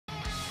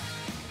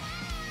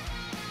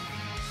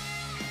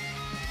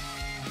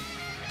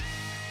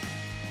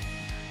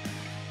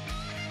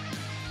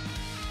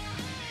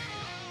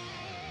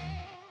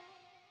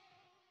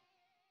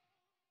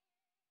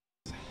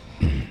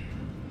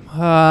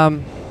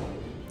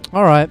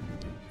Alright,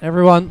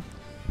 everyone.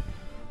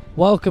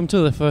 Welcome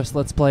to the first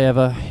Let's Play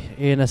ever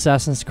in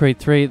Assassin's Creed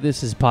 3.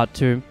 This is part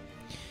 2.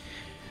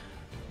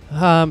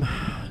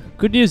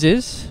 Good news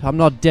is, I'm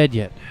not dead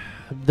yet.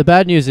 The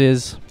bad news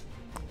is,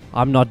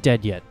 I'm not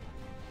dead yet.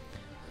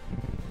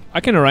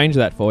 I can arrange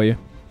that for you.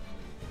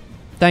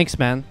 Thanks,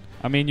 man.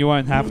 I mean, you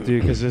won't have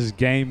to, because this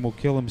game will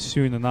kill him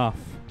soon enough.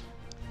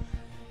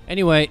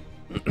 Anyway,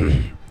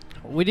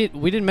 we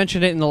didn't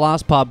mention it in the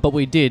last part, but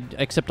we did,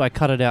 except I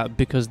cut it out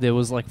because there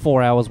was like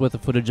 4 hours worth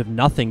of footage of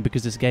nothing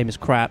because this game is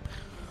crap.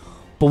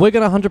 But we're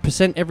going to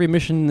 100% every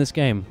mission in this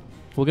game.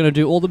 We're going to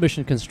do all the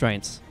mission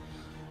constraints.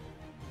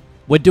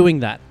 We're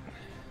doing that.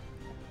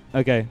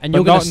 Okay, And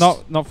but you're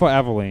not for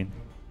Aveline.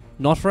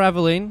 Not for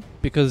Aveline,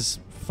 because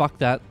fuck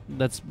that.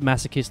 That's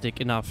masochistic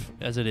enough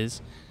as it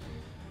is.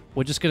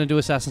 We're just going to do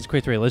Assassin's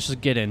Creed 3. Let's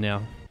just get in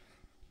now.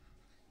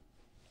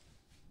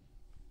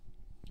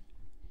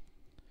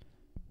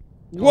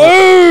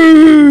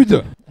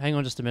 Load! Hang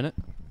on just a minute.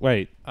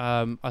 Wait,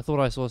 I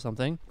thought I saw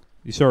something.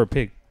 you saw a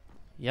pig.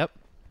 Yep.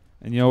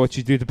 And you know what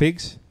you do to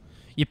pigs?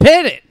 You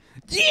paired it!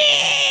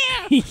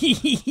 Yeah!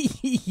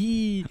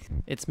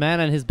 It's man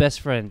and his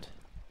best friend.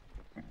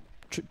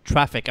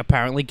 Traffic,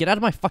 apparently. Get out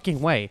of my fucking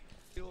way.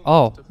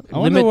 Oh. I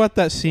wonder what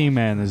that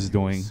Seaman is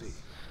doing.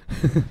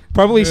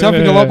 Probably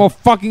something a lot more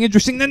fucking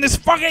interesting than this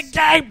fucking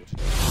game!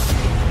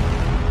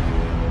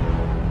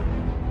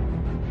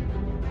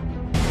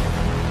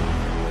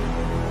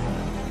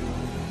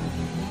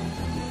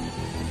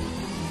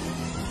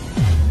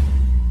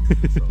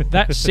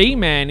 That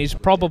Seaman is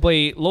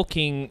probably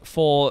looking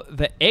for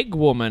the egg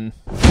woman.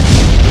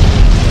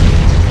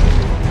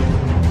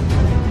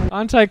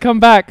 Ante, come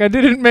back. I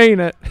didn't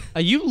mean it.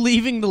 Are you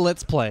leaving the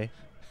Let's Play?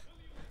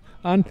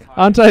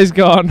 Ante's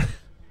gone.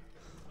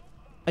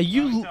 Are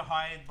you... to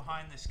hide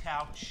behind this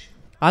couch.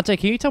 Ante,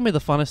 can you tell me the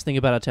funnest thing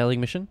about our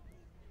tailing mission?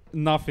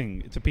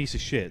 Nothing. It's a piece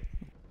of shit.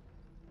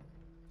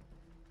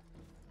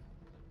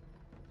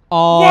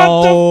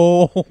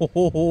 Oh,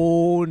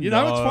 You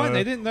know, it's fine.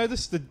 They didn't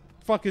notice the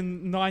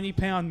fucking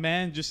 90-pound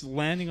man just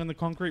landing on the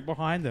concrete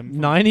behind them.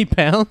 90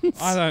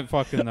 pounds? I don't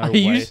fucking know Are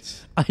you,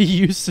 weight. are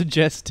you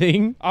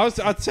suggesting?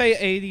 I'd say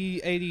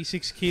 80,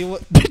 86 kilo.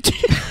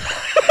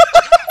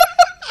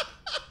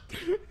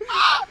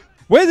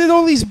 Where did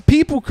all these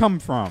people come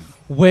from?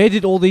 Where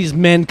did all these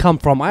men come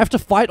from? I have to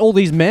fight all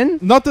these men?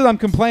 Not that I'm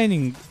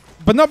complaining,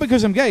 but not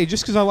because I'm gay,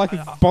 just because I like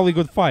a bolly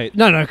good fight.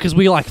 No, because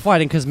we like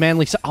fighting, because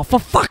manly... Oh, for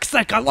fuck's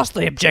sake, I lost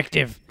the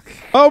objective.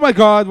 Oh my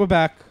god, we're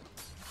back.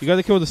 You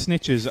gotta kill the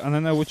snitches. I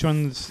don't know which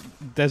ones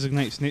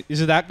designate snitch.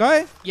 Is it that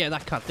guy? Yeah,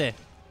 that cut there.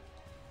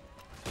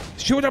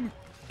 Shoot him!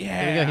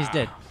 Yeah. There we go, he's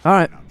dead.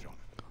 Alright.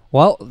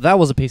 Well, that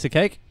was a piece of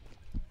cake.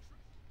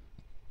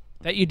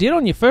 That you did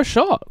on your first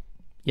shot.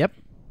 Yep.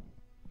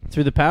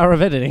 Through the power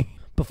of editing.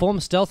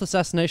 Perform stealth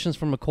assassinations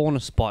from a corner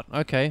spot.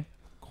 Okay.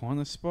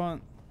 Corner spot?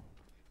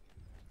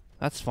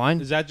 That's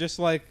fine. Is that just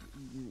like...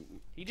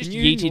 He just Can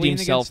you yeeted lean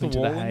himself against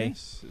into the wall in hay.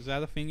 this? Is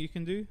that a thing you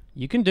can do?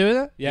 You can do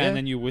that. Yeah, and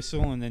then you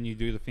whistle and then you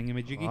do the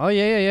thingamajiggy? Oh,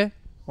 yeah.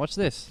 Watch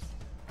this.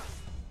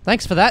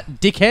 Thanks for that,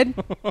 dickhead.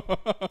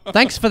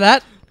 Thanks for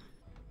that.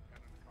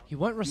 He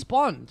won't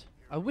respond.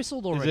 I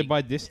whistled already. Is it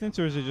by distance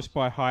or is it just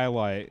by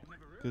highlight?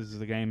 Because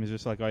the game is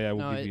just like, oh yeah,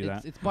 we'll give you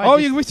that. It's by Oh,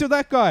 you whistled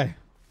that guy!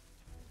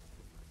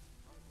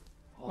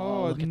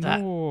 Oh, look at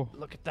no. that.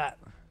 Look at that.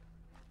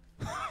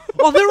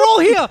 Oh, they're all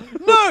here!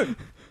 No!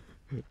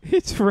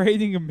 It's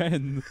raining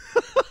men.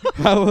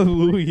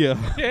 Hallelujah.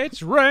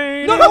 It's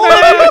raining No!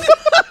 man.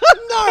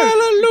 No!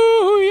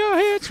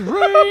 Hallelujah, it's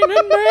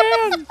raining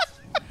man.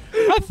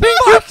 I think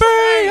you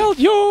failed.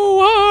 You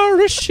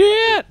are a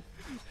shit.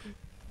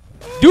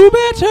 Do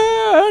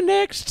better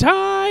next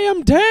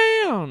time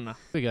down.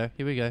 Here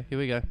we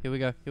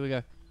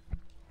go.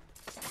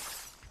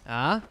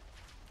 Ah?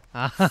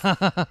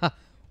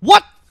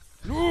 What?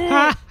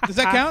 Does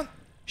that count?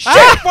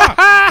 Shit! Fuck!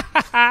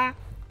 Ow.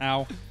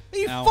 Are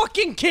you Ow.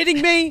 fucking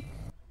kidding me?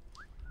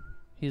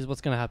 Here's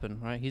what's gonna happen,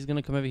 right? He's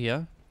gonna come over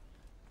here.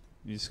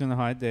 You're just gonna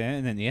hide there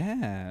and then,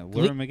 yeah,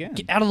 lure him again.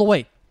 Get out of the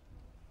way.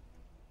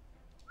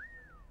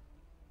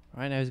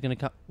 Right now he's gonna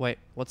cut. Wait,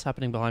 what's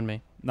happening behind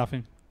me?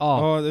 Nothing.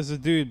 Oh. Oh, there's a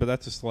dude, but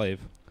that's a slave.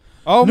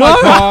 Oh No!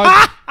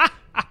 my god!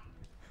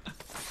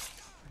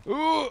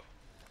 Ooh.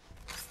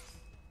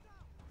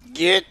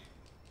 Get.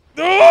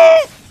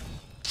 Oh!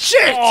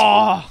 Shit!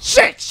 Oh.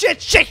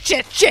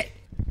 Shit!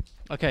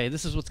 Okay,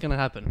 this is what's gonna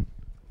happen.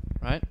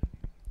 Right?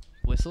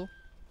 Whistle.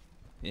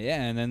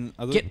 Yeah, and then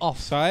other Get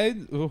off.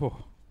 side. Ooh.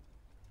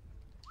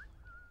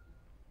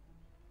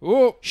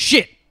 Ooh.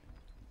 Shit!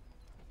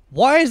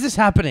 Why is this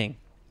happening?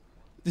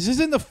 This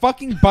isn't the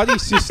fucking buddy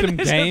system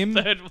game.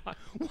 Third one.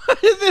 Why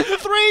is there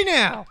 3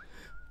 now?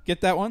 Get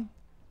that one.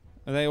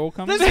 Are they all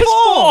coming? There's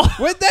 4!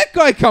 Where'd that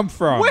guy come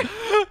from?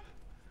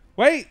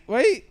 Wait.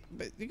 Wait.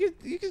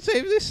 You can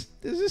save this.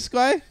 There's this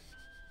guy.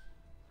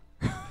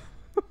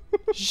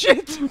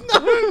 Shit!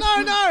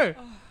 No!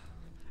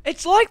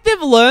 It's like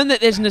they've learned that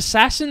there's an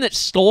assassin that's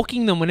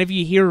stalking them whenever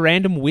you hear a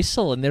random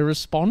whistle and they're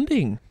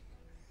responding.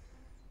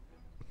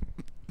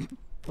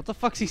 What the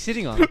fuck's he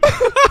sitting on?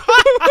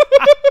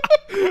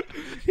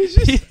 He's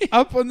just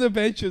up on the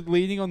bench and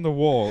leaning on the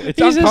wall. It's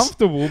He's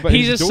uncomfortable, but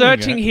he's doing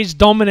asserting it. his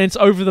dominance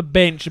over the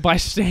bench by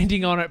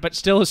standing on it, but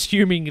still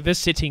assuming the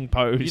sitting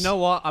pose. You know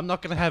what? I'm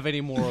not gonna have any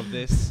more of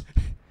this.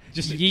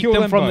 Just Yeet kill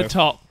them from both. the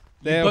top.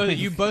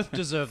 You both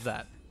deserve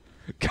that.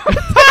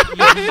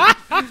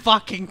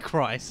 Fucking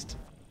Christ!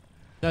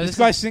 No, This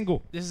guy's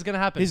single. this is gonna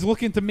happen. He's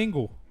looking to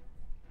mingle.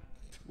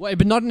 Wait,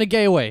 but not in a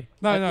gay way.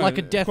 No, like, no, like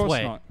a of death course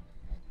way. not.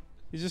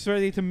 He's just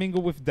ready to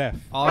mingle with death.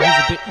 Oh, he's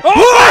a bit.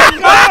 Oh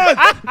my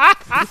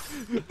god!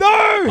 No!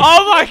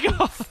 Oh my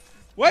god!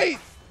 Wait!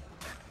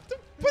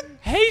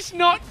 He's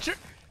not.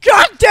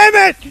 God damn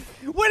it!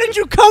 Where did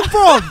you come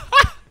from?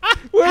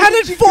 How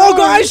did you four go?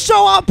 guys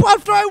show up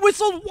after I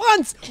whistled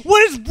once?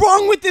 What is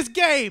wrong with this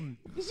game?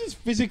 This is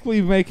physically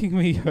making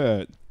me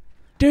hurt.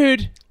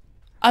 Dude,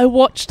 I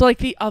watched like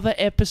the other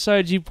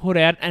episodes you put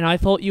out, and I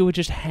thought you were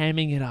just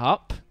hamming it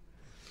up.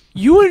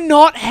 You were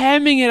not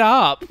hamming it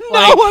up. No,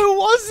 I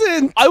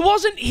wasn't. I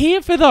wasn't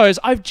here for those.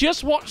 I've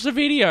just watched the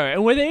video,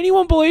 and whether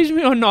anyone believes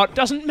me or not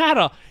doesn't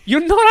matter.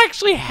 You're not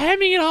actually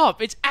hamming it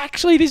up. It's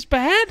actually this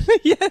bad?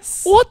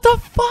 Yes. What the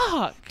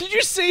fuck? Did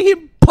you see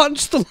him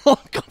punch the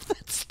lock off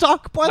that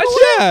stock, by the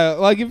way? Yeah,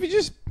 like if you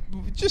just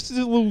a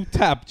little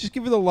tap, just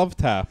give it a love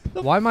tap.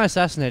 Why am I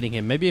assassinating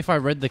him? Maybe if I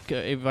watched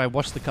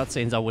the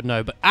cutscenes, I would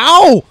know. But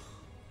ow!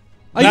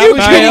 Are That you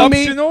was kidding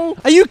me? optional?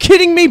 Are you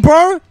kidding me,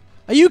 bro?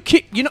 Are you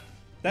You know?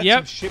 That's Yep.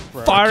 some shit,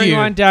 bro. Firing you.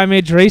 line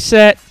damage,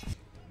 reset.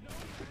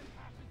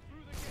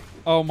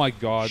 Oh my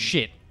god.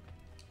 Shit.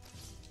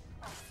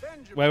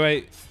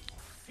 Wait.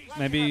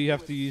 Maybe you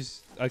have to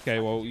use... Okay,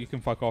 well, you can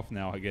fuck off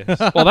now, I guess.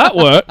 Well, that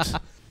worked.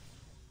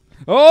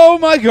 Oh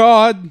my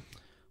god!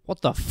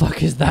 What the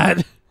fuck is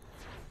that?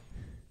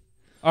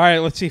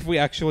 Alright, let's see if we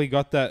actually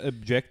got that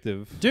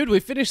objective. Dude, we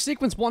finished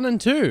sequence 1 and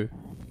 2.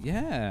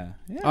 Yeah.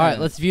 Alright,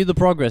 let's view the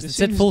progress. This It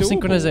said seems full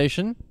doable.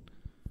 synchronization.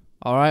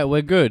 Alright,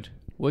 we're good.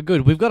 We're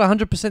good. We've got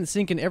 100%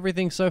 sync in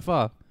everything so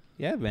far.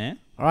 Yeah, man.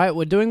 Alright,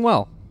 we're doing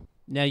well.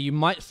 Now, you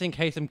might think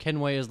Haytham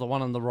Kenway is the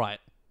one on the right.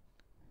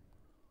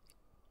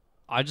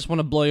 I just want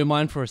to blow your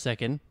mind for a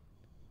second.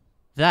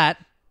 That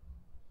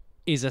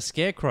is a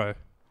scarecrow.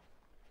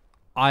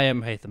 I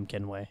am Haytham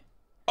Kenway.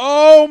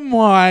 Oh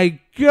my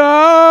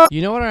god!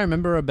 You know what I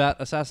remember about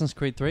Assassin's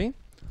Creed 3?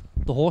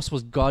 The horse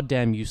was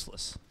goddamn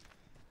useless.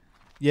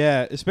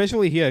 Yeah,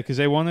 especially here, because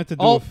they wanted to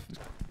do Oh.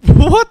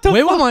 What the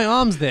Where fuck? were my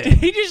arms there?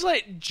 He just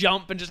like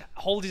jump and just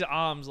hold his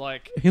arms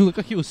like... He looked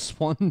like he was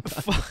swan.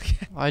 Fuck.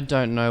 I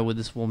don't know where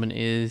this woman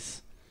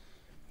is.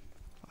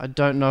 I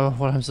don't know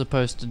what I'm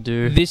supposed to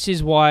do. This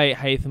is why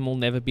Haytham will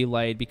never be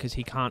laid, because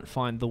he can't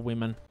find the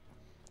women.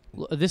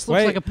 This looks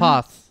Wait. like a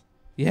path.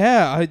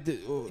 Yeah,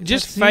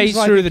 Just that seems phase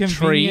like through a the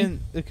tree.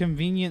 A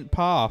convenient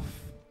path.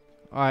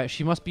 Alright,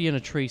 she must be in a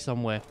tree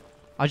somewhere.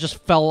 I just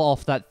fell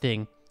off that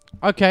thing.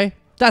 Okay,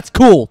 that's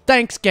cool.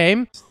 Thanks,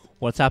 game.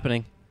 What's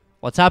happening?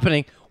 What's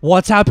happening?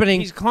 What's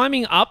happening? He's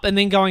climbing up and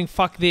then going,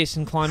 fuck this,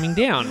 and climbing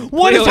down.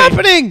 What is Clearly.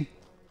 happening?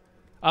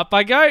 Up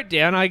I go,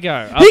 down I go.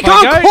 Up He I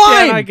can't go,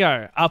 climb! down I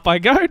go. Up I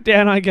go,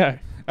 down I go.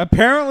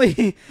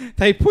 Apparently,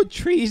 they put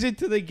trees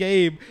into the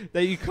game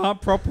that you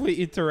can't properly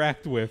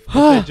interact with.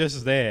 But they're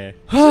just there.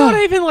 He's not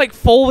even like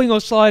falling or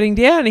sliding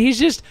down. He's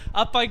just,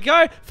 up I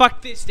go,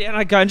 fuck this, down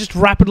I go, and just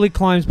rapidly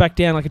climbs back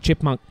down like a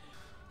chipmunk.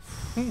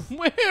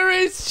 Where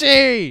is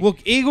she? Look,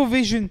 Eagle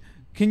Vision,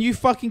 can you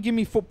fucking give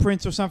me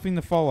footprints or something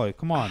to follow?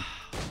 Come on.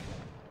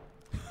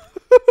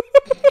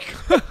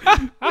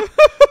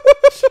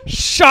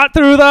 Shot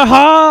through the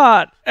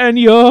heart, and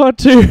you're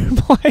to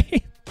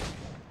blame.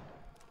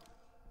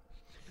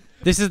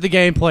 This is the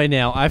gameplay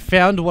now. I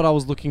found what I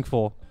was looking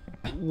for.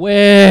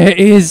 Where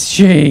is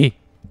she?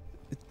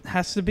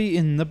 Has to be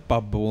in the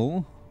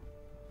bubble.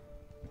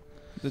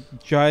 The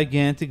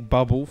gigantic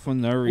bubble for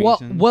no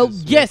reason. Well,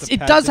 'cause we yes, to it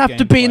pad does the have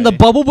to be in the gameplay.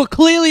 bubble, but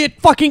clearly it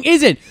fucking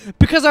isn't.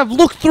 Because I've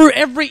looked through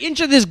every inch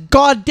of this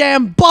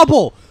goddamn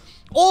bubble.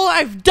 All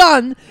I've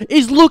done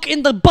is look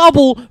in the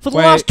bubble for the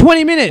Wait, last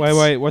 20 minutes.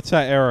 Wait, what's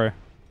that arrow?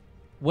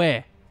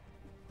 Where?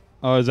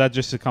 Oh, is that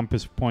just a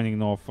compass pointing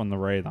north on the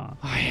radar?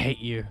 I hate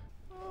you.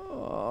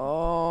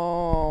 Oh.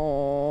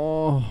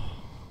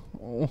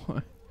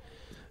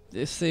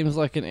 This seems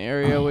like an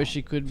area where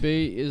she could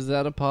be. Is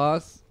that a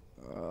path?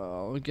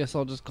 I guess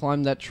I'll just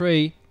climb that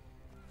tree.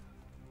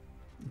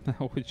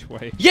 Which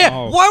way? Yeah,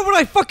 Oh. why would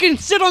I fucking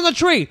sit on the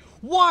tree?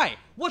 Why?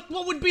 What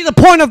would be the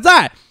point of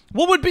that?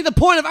 What would be the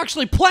point of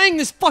actually playing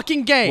this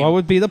fucking game? What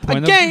would be the point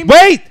of... game?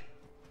 Wait!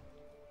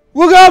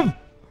 Look up!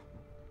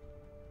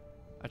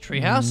 A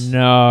treehouse?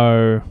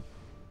 No.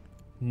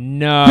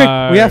 No.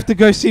 Quick, we have to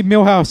go see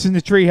Millhouse in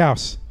the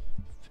treehouse.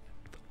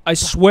 I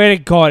swear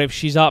to God, if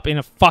she's up in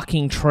a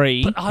fucking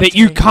tree But that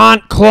you Ante-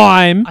 can't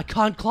climb. I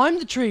can't climb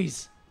the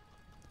trees.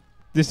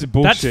 This is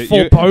bullshit.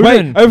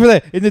 foreboding. Wait, over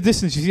there, in the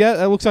distance. You see that?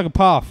 That looks like a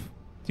path.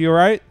 To your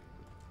right?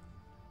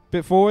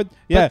 Bit forward.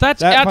 Yeah, But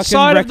that's that fucking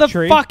outside of wrecked the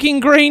tree. fucking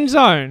green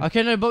zone.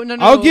 Okay, no.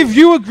 I'll give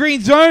you a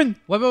green zone.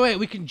 Wait.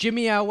 We can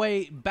jimmy our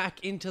way back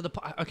into the.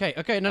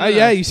 Okay. No. Oh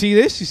yeah, you see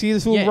this? You see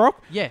this little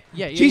rock? Yeah.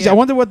 Jeez, yeah. I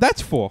wonder what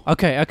that's for.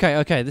 Okay.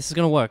 This is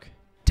gonna work.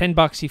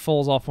 $10 he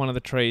falls off one of the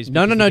trees.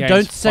 No. because the game's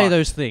Don't say fucked.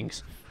 those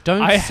things.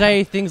 Don't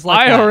say things like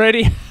I that.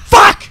 already.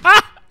 Fuck!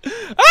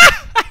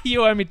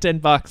 You owe me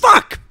 $10.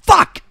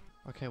 Fuck!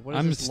 Okay, what is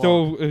I'm this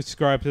still log?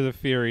 ascribed to the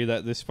theory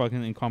that this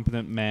fucking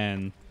incompetent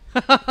man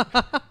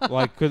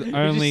like could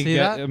only see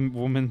get that? a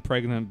woman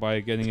pregnant by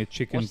getting a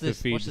chicken Watch to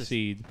this, feed watch this.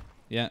 seed.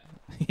 Yeah.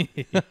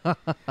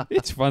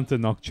 It's fun to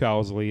knock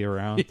Charles Lee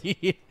around.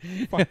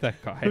 Fuck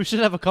that guy. We should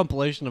have a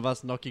compilation of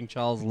us knocking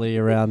Charles Lee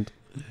around.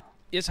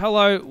 Yes,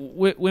 hello,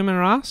 women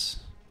are us?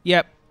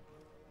 Yep,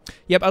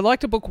 I'd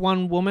like to book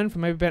one woman for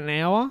maybe about an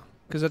hour,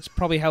 because that's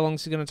probably how long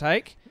this is going to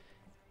take.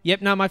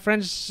 Yep, no, my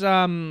friend's,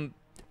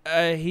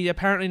 he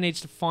apparently needs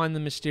to find the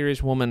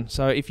mysterious woman,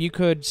 so if you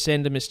could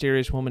send a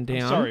mysterious woman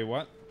down. I'm sorry,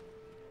 what?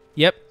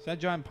 Yep. Is that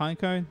giant pine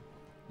cone?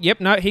 Yep,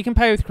 no, he can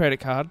pay with credit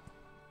card.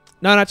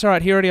 No, it's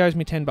alright, he already owes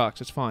me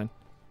 $10, it's fine.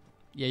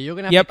 Yeah, you're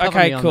gonna have to cover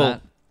me on cool.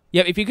 that.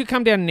 Yep, if you could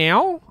come down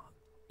now.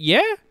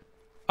 Yeah?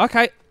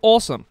 Okay,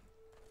 awesome.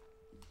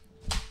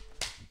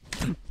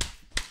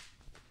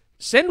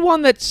 Send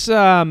one that's,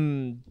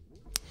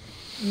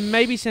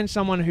 maybe send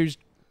someone who's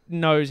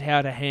knows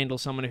how to handle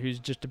someone who's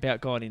just about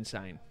gone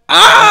insane.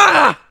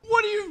 Ah!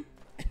 What do you...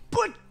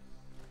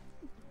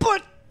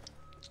 But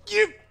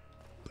you...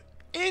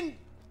 In...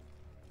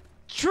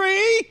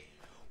 Tree?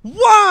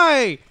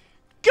 Why?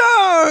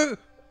 Go!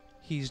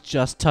 He's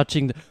just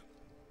touching the...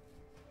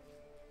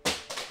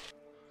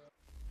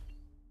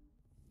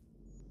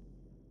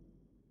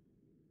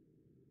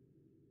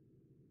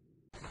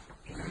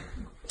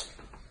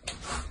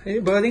 Hey,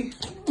 buddy.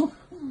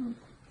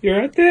 You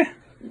right there?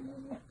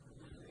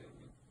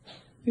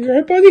 You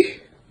alright, buddy?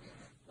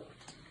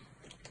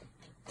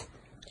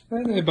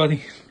 Right there,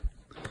 buddy.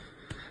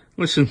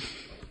 Listen,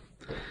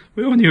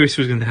 we all knew this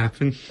was going to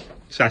happen.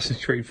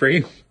 Assassin's Creed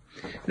 3.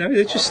 No,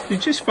 it just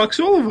fucks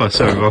all of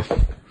us over.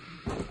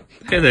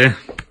 There.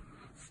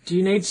 Do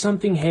you need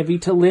something heavy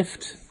to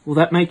lift? Will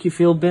that make you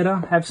feel better?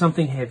 Have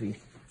something heavy.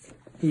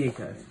 Here you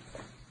go.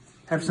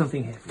 Have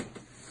something heavy.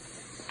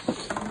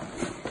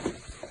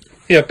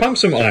 Yeah, pump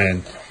some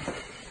iron.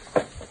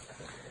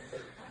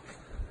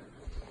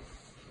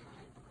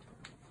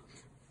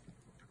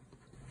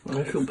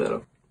 I feel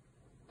better.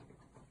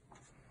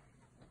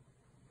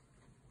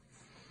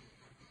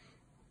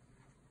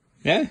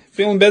 Yeah,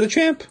 feeling better,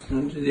 champ?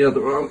 I'll do the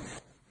other arm.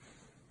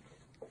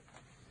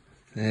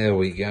 There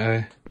we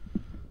go.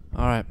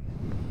 Alright.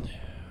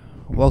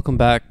 Welcome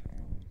back.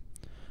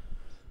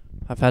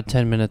 I've had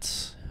 10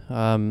 minutes.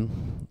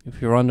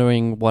 If you're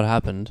wondering what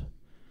happened,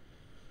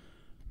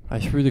 I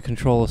threw the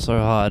controller so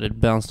hard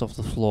it bounced off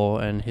the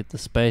floor and hit the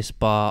space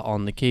bar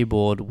on the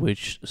keyboard,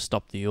 which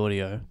stopped the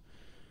audio.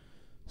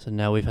 So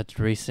now we've had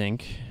to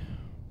resync.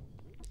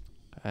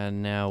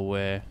 And now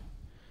we're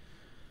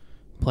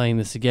playing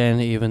this again,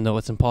 even though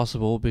it's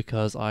impossible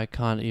because I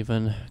can't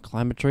even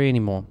climb a tree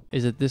anymore.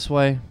 Is it this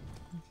way?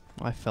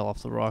 I fell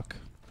off the rock.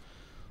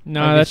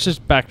 No, that's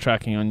just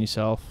backtracking on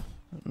yourself.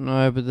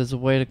 No, but there's a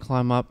way to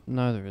climb up.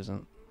 No, there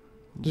isn't.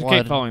 Just Why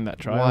keep did- following that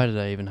trail. Why did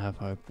I even have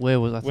hope? Where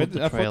was I? Thought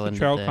the trail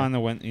ended there. kind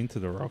of went into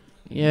the rock.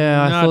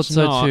 Yeah, I No, thought it's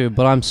so not. too,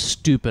 but I'm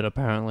stupid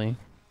apparently.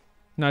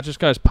 No, it just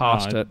goes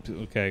past it.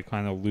 Okay,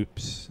 kind of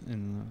loops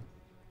in.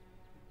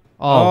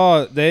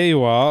 Oh, Oh, there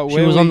you are. she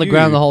Where was were on the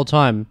ground you? the whole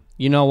time.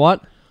 You know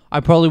what? I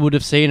probably would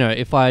have seen her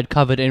if I had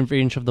covered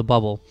every inch of the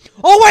bubble.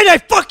 Oh wait, I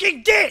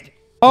fucking did!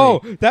 Oh,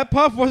 that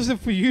path wasn't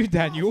for you,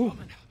 Daniel.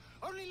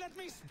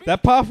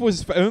 That path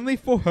was only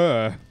for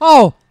her.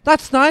 Oh,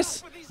 that's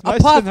nice. A Nice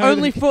to path know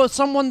only that- for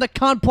someone that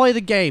can't play the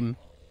game.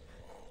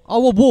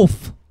 Oh, a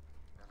wolf.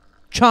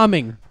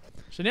 Charming.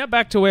 So now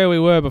back to where we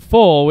were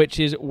before, which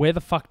is where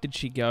the fuck did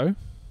she go?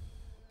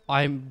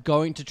 I'm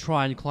going to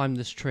try and climb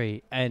this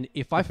tree, and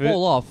if I If it-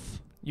 fall off...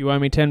 You owe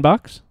me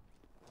 $10?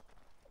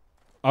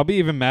 I'll be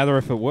even madder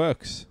if it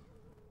works.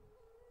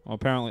 Well,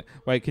 apparently.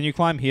 Wait, can you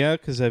climb here?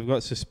 Because they've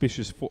got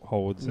suspicious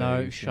footholds. there, No,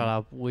 you shut see.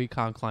 up. We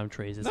can't climb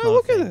trees. It's No, not a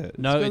look at thing. it.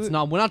 No, It's got it's it-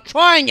 not. We're not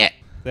trying it.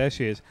 There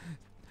she is.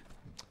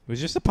 It was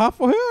just a path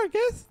for her, I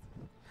guess.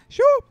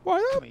 Sure, why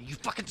not? Come here, you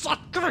fucking son.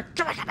 Come here,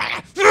 come here, come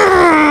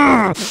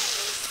here.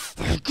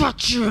 I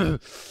got you.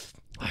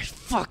 I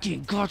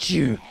fucking got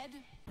you.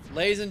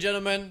 Ladies and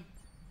gentlemen,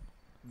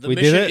 the We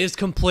did mission it. is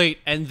complete,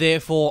 and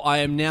therefore I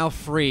am now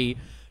free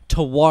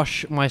to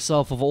wash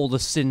myself of all the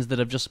sins that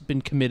have just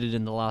been committed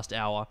in the last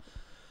hour.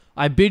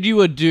 I bid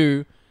you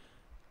adieu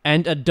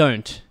and a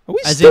don't. Are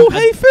we As still in a-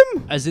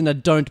 Haytham? As in a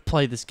don't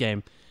play this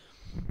game.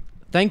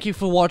 Thank you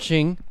for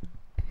watching.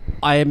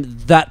 I am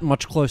that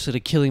much closer to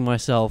killing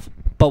myself,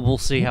 but we'll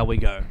see how we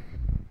go.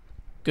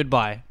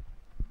 Goodbye.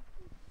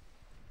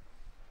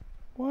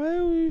 Why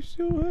are we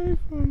still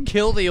Haytham?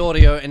 Kill the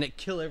audio and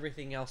kill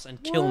everything else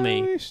and kill Why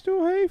me. are we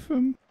still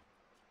Haytham?